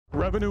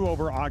Revenue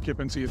over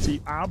occupancy, it's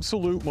the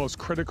absolute most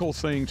critical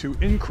thing to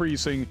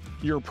increasing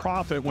your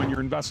profit when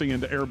you're investing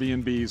into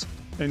Airbnbs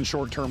and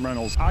short-term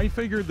rentals. I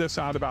figured this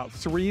out about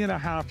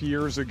 3.5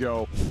 years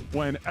ago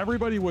when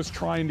everybody was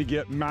trying to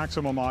get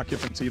maximum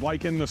occupancy,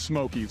 like in the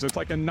Smokies. It's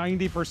like a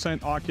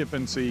 90%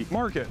 occupancy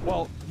market.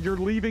 Well, you're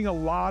leaving a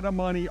lot of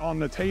money on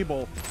the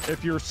table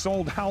if you're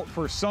sold out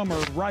for summer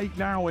right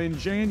now in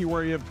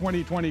January of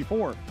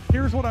 2024.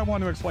 Here's what I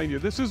want to explain to you.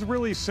 This is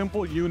really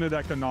simple unit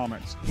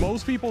economics.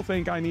 Most people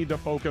think I need to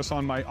focus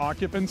on my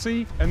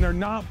occupancy, and they're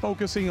not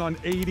focusing on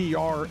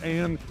ADR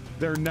and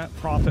their net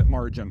profit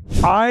margin.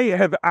 I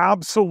have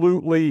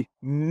absolutely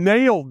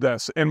nailed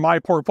this in my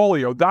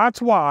portfolio.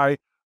 That's why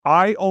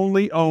I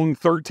only own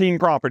 13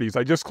 properties.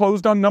 I just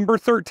closed on number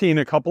 13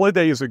 a couple of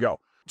days ago.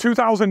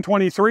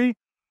 2023,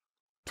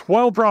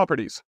 12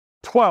 properties,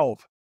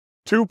 12.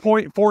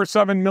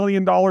 $2.47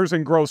 million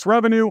in gross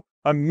revenue,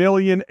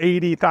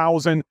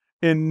 $1,080,000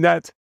 in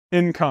net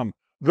income.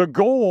 The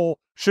goal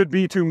should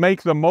be to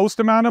make the most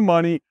amount of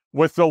money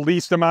with the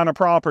least amount of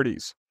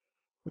properties.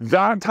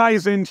 That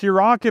ties into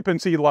your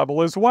occupancy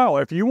level as well.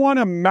 If you want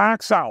to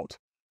max out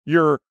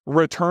your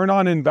return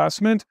on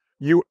investment,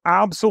 you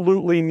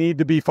absolutely need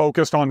to be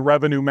focused on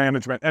revenue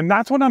management. And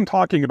that's what I'm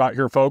talking about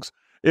here, folks,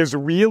 is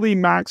really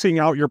maxing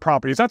out your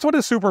properties. That's what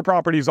a super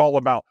property is all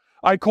about.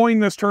 I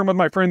coined this term with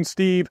my friend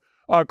Steve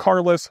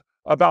Carless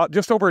about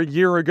just over a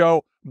year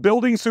ago.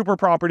 Building super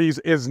properties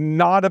is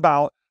not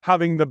about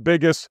having the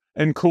biggest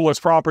and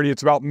coolest property.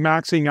 It's about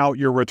maxing out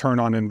your return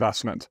on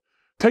investment.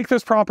 Take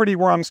this property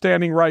where I'm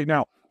standing right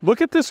now.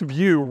 Look at this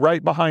view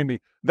right behind me.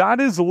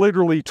 That is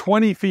literally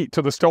 20 feet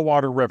to the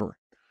Stillwater River.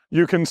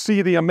 You can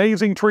see the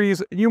amazing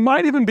trees. You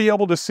might even be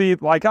able to see,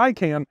 like I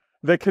can,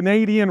 the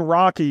Canadian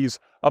Rockies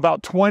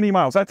about 20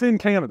 miles. That's in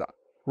Canada,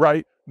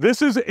 right?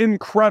 This is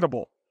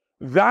incredible.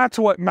 That's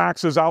what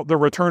maxes out the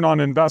return on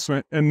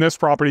investment in this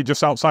property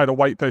just outside of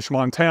Whitefish,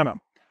 Montana.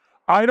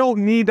 I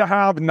don't need to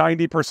have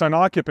 90%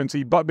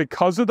 occupancy, but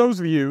because of those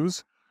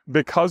views,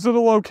 because of the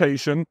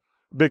location,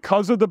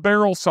 because of the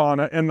barrel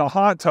sauna and the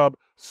hot tub,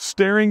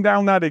 staring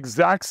down that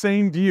exact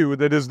same view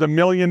that is the $1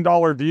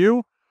 million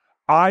view,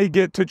 I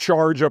get to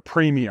charge a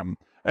premium.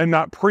 And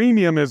that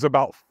premium is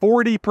about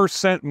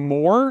 40%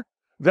 more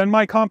than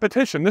my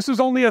competition. This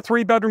is only a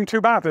 3-bedroom,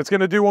 2-bath. It's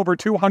going to do over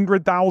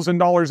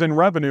 $200,000 in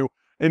revenue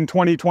in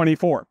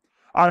 2024.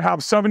 I have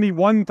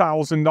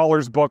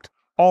 $71,000 booked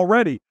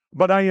already,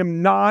 but I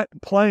am not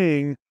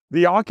playing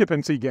the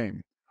occupancy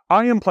game.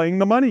 I am playing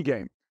the money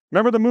game.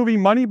 Remember the movie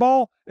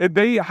Moneyball?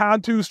 They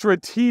had to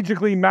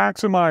strategically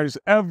maximize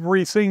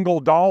every single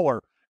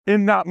dollar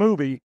in that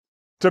movie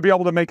to be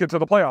able to make it to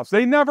the playoffs.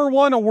 They never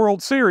won a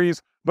World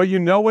Series, but you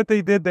know what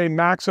they did? They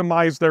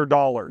maximized their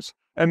dollars.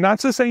 And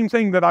that's the same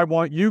thing that I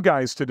want you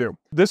guys to do.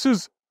 This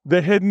is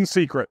the hidden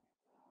secret.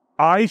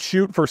 I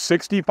shoot for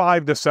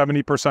 65 to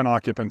 70%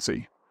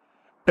 occupancy.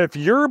 If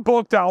you're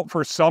booked out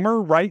for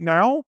summer right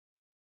now,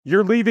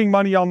 you're leaving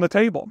money on the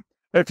table.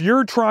 If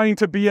you're trying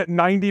to be at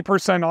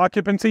 90%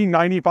 occupancy,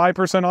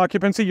 95%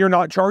 occupancy, you're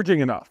not charging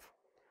enough.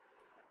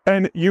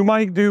 And you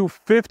might do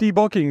 50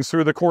 bookings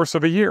through the course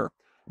of a year.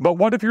 But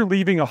what if you're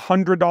leaving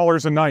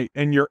 $100 a night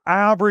and your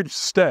average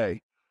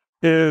stay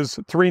is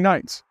 3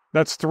 nights?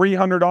 That's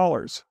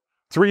 $300.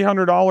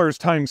 $300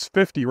 times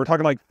 50, we're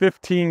talking like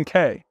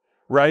 15K,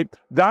 right?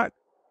 That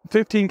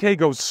 15K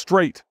goes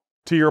straight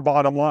to your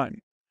bottom line.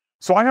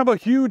 So I have a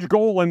huge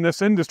goal in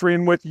this industry,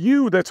 and with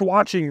you that's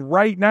watching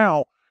right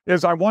now,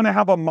 is I want to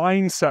have a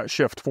mindset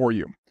shift for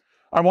you.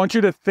 I want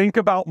you to think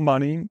about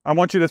money. I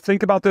want you to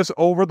think about this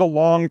over the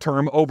long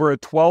term, over a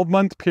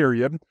 12-month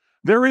period.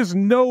 There is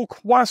no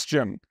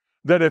question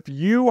that if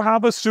you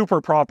have a super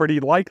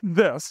property like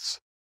this,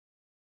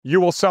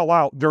 you will sell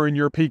out during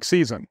your peak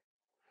season.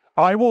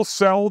 I will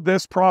sell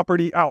this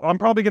property out. I'm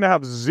probably going to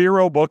have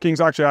 0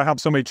 bookings. Actually, I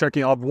have somebody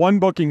checking. I'll have 1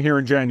 booking here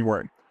in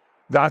January.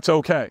 That's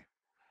okay.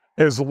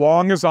 As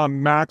long as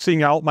I'm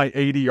maxing out my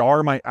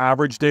ADR, my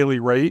average daily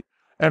rate,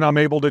 and I'm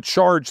able to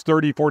charge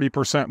 30,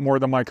 40% more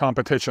than my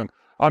competition.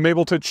 I'm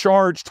able to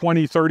charge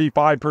 20,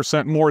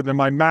 35% more than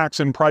my Max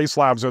and Price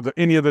Labs or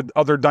any of the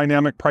other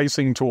dynamic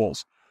pricing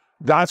tools.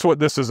 That's what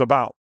this is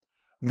about.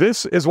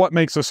 This is what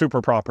makes a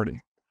super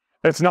property.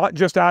 It's not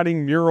just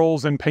adding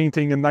murals and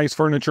painting and nice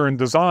furniture and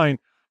design.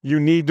 You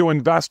need to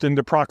invest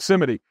into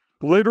proximity.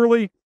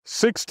 Literally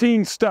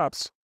 16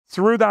 steps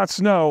through that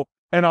snow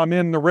and I'm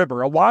in the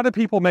river. A lot of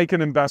people make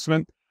an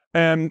investment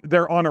and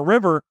they're on a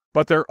river,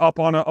 but they're up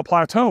on a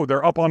plateau.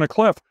 They're up on a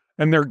cliff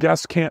and their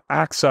guests can't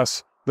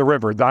access the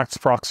river. That's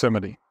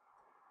proximity.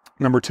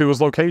 Number 2 is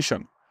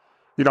location.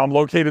 You know, I'm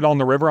located on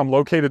the river. I'm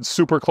located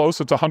super close.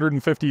 It's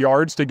 150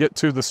 yards to get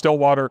to the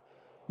Stillwater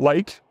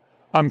Lake.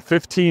 I'm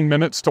 15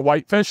 minutes to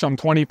Whitefish. I'm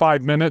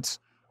 25 minutes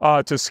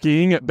to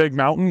skiing at Big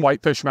Mountain,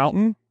 Whitefish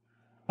Mountain.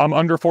 I'm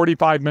under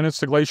 45 minutes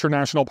to Glacier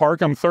National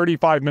Park. I'm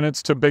 35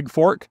 minutes to Big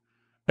Fork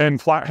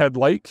and Flathead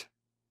Lake.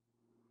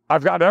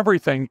 I've got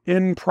everything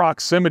in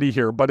proximity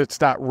here, but it's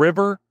that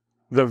river,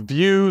 the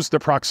views, the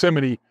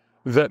proximity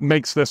that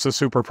makes this a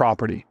super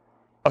property.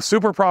 A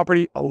super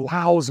property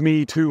allows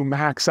me to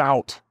max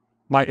out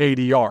my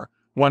ADR.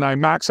 When I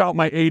max out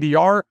my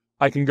ADR,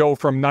 I can go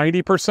from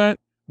 90%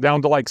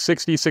 down to like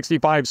 60,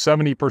 65,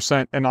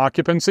 70% in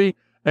occupancy.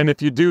 And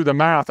if you do the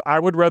math, I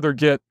would rather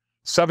get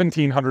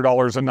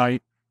 $1,700 a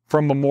night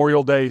from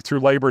Memorial Day through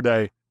Labor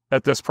Day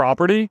at this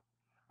property.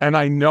 And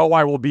I know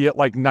I will be at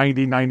like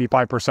 90,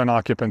 95%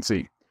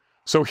 occupancy.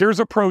 So here's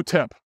a pro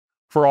tip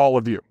for all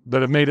of you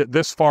that have made it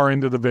this far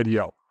into the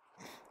video.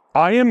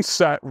 I am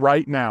set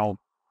right now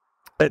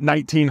at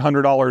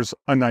 $1,900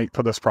 a night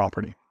for this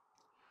property.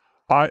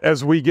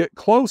 As we get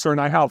closer, and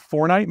I have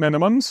 4-night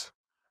minimums,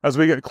 as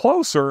we get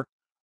closer,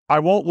 I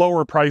won't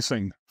lower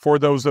pricing for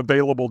those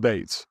available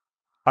dates.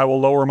 I will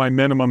lower my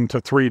minimum to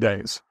 3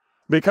 days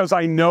because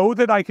I know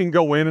that I can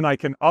go in and I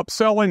can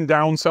upsell and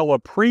downsell a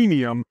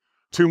premium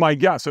to my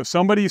guests. If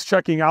somebody's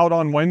checking out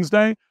on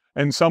Wednesday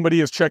and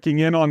somebody is checking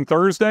in on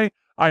Thursday,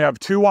 I have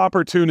 2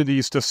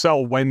 opportunities to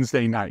sell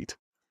Wednesday night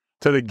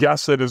to the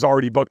guest that is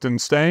already booked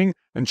and staying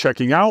and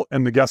checking out,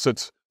 and the guest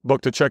that's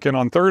booked to check in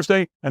on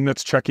Thursday and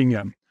that's checking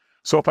in.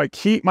 So if I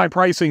keep my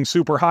pricing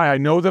super high, I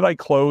know that I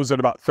close at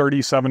about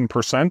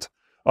 37%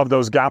 of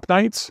those gap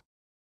nights.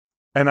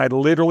 And I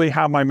literally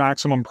have my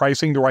maximum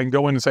pricing to where I can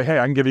go in and say, hey,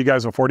 I can give you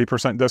guys a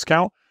 40%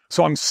 discount.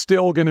 So I'm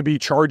still going to be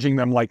charging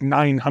them like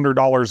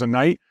 $900 a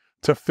night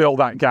to fill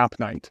that gap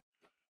night.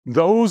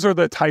 Those are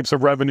the types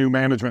of revenue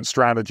management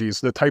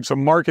strategies, the types of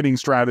marketing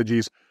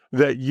strategies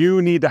that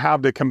you need to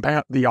have to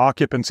combat the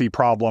occupancy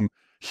problem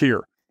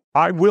here.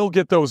 I will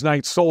get those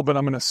nights sold, but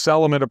I'm going to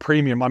sell them at a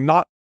premium. I'm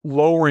not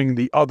lowering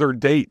the other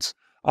dates.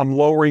 I'm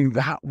lowering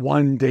that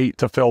one date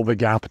to fill the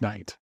gap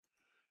night.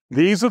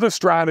 These are the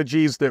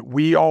strategies that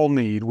we all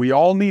need. We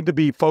all need to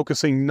be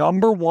focusing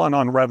number one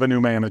on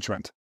revenue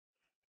management.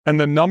 And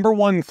the number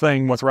one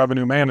thing with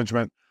revenue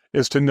management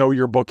is to know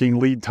your booking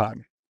lead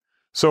time.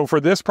 So for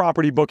this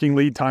property, booking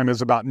lead time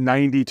is about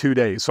 92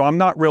 days. So I'm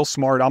not real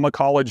smart. I'm a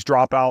college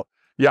dropout.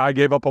 Yeah, I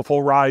gave up a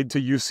full ride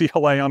to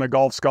UCLA on a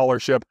golf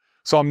scholarship.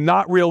 So I'm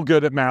not real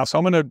good at math. So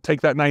I'm going to take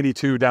that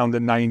 92 down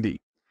to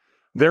 90.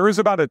 There is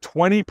about a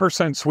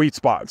 20% sweet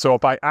spot. So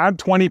if I add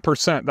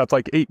 20%, that's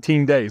like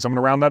 18 days. I'm going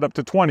to round that up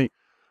to 20.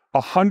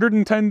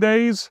 110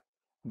 days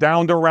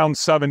down to around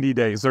 70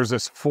 days. There's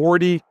this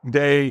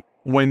 40-day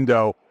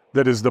window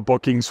that is the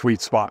booking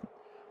sweet spot.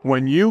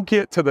 When you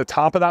get to the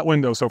top of that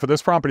window, so for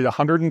this property,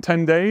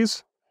 110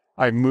 days,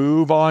 I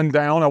move on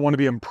down. I want to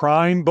be in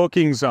prime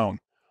booking zone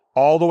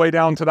all the way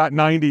down to that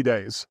 90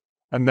 days.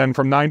 And then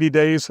from 90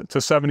 days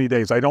to 70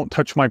 days, I don't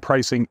touch my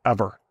pricing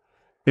ever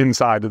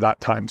inside of that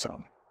time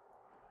zone.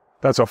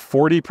 That's a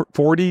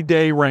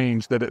 40-day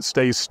range that it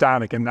stays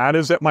static, and that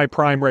is at my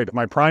prime rate. If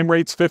my prime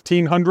rate's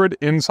 1,500,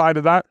 inside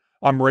of that,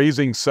 I'm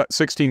raising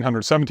 1,600,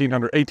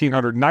 1,700,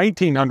 1,800,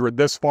 1,900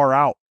 this far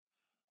out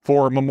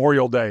for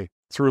Memorial Day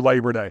through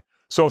Labor Day.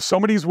 So if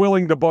somebody's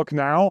willing to book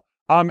now,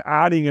 I'm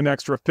adding an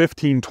extra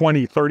 15,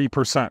 20,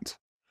 30%.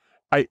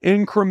 I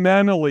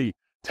incrementally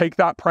take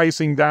that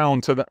pricing down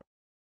to the,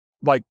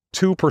 like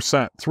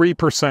 2%,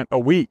 3% a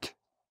week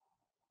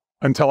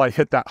until I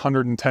hit that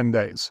 110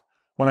 days.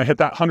 When I hit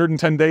that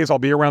 110 days, I'll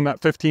be around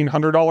that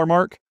 $1,500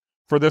 mark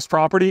for this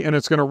property, and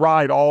it's going to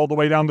ride all the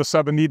way down to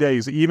 70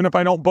 days, even if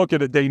I don't book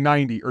it at day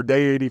 90 or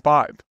day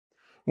 85.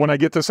 When I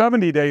get to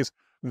 70 days,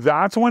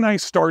 that's when I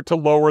start to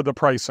lower the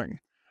pricing.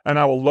 And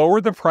I will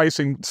lower the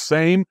pricing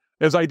same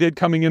as I did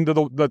coming into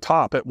the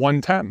top at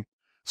 110.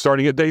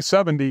 Starting at day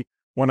 70,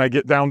 when I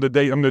get down to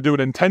day, I'm going to do it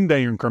in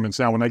 10-day increments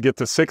now. When I get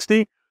to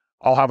 60,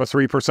 I'll have a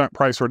 3%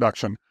 price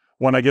reduction.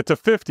 When I get to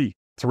 50,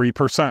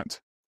 3%.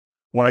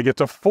 When I get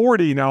to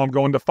 40, now I'm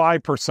going to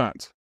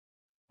 5%.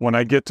 When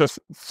I get to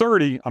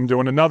 30, I'm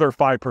doing another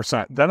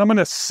 5%. Then I'm going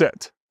to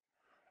sit.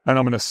 And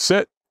I'm going to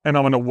sit and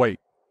I'm going to wait.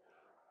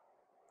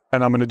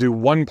 And I'm going to do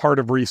one part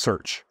of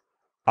research.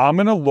 I'm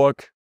going to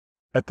look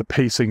at the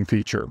pacing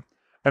feature.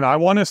 And I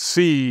want to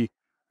see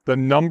the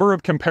number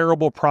of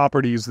comparable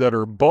properties that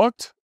are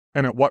booked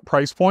and at what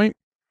price point,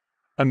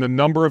 and the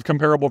number of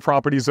comparable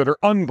properties that are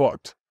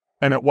unbooked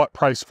and at what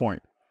price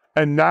point.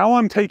 And now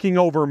I'm taking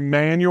over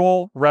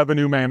manual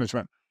revenue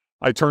management.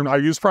 I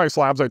use Price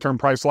Labs. I turn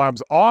Price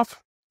Labs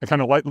off. I kind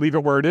of leave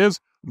it where it is.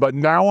 But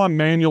now I'm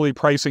manually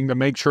pricing to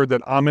make sure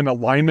that I'm in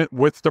alignment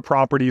with the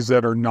properties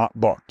that are not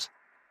booked.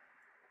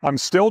 I'm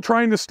still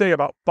trying to stay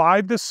about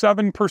 5 to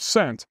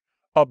 7%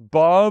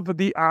 above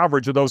the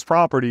average of those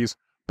properties.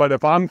 But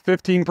if I'm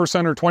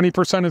 15% or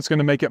 20%, it's going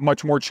to make it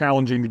much more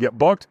challenging to get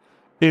booked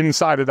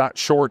inside of that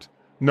short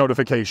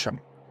notification.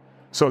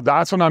 So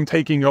that's when I'm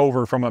taking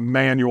over from a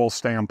manual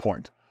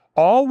standpoint.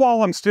 All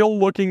while I'm still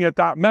looking at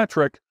that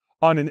metric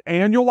on an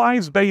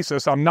annualized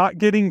basis. I'm not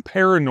getting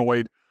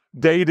paranoid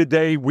day to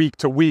day, week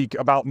to week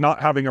about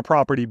not having a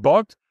property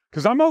booked,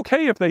 because I'm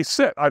okay if they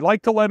sit. I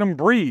like to let them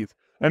breathe.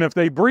 And if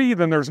they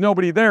breathe and there's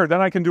nobody there,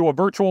 then I can do a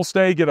virtual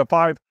stay, get a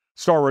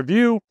 5-star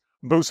review,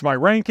 boost my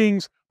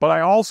rankings, but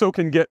I also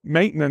can get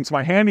maintenance,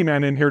 my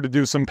handyman in here to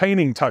do some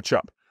painting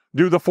touch-up.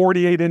 Do the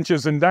 48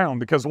 inches and down,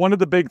 because one of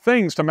the big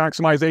things to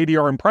maximize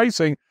ADR and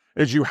pricing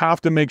is you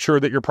have to make sure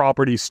that your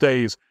property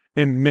stays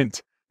in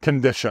mint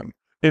condition,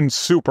 in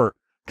super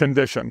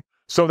condition.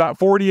 So that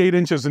 48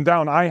 inches and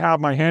down, I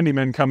have my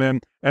handyman come in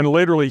and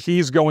literally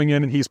he's going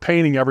in and he's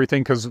painting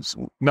everything because it's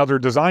another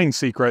design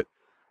secret.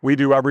 We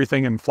do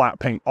everything in flat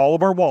paint. All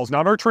of our walls,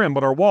 not our trim,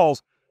 but our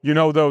walls, you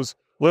know, those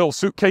little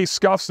suitcase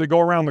scuffs that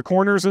go around the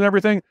corners and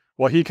everything?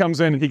 Well, he comes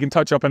in and he can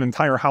touch up an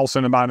entire house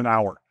in about an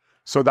hour.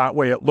 So that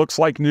way it looks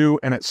like new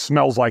and it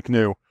smells like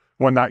new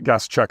when that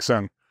guest checks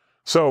in.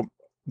 So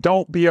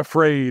don't be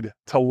afraid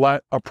to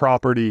let a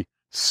property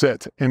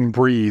sit and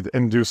breathe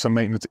and do some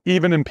maintenance,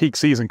 even in peak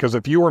season. Because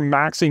if you are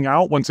maxing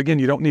out, once again,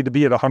 you don't need to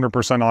be at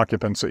 100%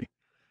 occupancy.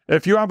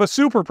 If you have a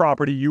super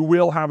property, you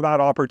will have that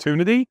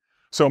opportunity.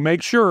 So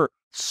make sure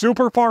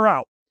super far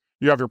out,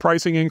 you have your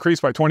pricing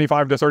increase by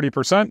 25 to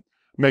 30%.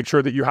 Make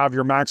sure that you have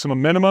your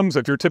maximum minimums.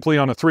 If you're typically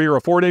on a 3 or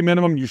a 4 day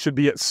minimum, you should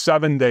be at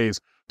 7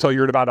 days till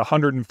you're at about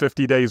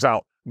 150 days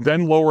out.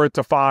 Then lower it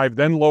to 5,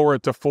 then lower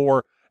it to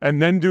 4, and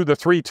then do the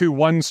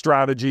 3-2-1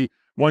 strategy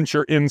once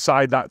you're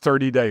inside that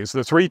 30 days.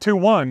 The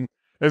 3-2-1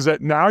 is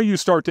that now you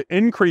start to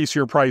increase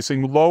your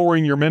pricing,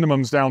 lowering your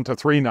minimums down to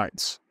 3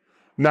 nights.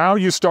 Now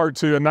you start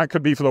to, and that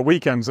could be for the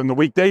weekends, and the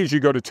weekdays you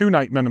go to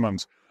 2-night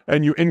minimums,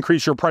 and you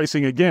increase your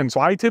pricing again.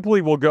 So I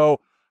typically will go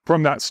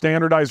from that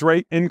standardized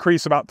rate,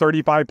 increase about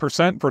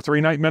 35% for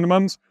 3-night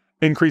minimums,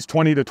 increase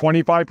 20 to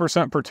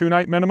 25% for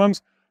 2-night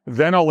minimums,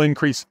 then I'll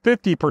increase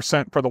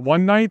 50% for the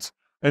 1 nights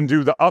and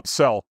do the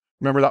upsell.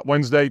 Remember that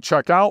Wednesday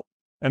check out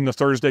and the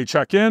Thursday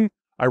check in?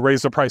 I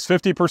raise the price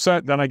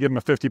 50%, then I give them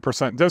a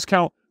 50%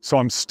 discount, so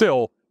I'm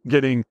still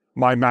getting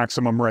my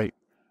maximum rate.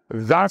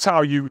 That's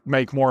how you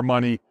make more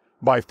money,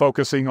 by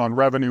focusing on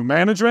revenue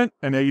management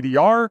and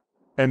ADR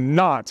and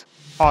not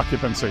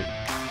occupancy.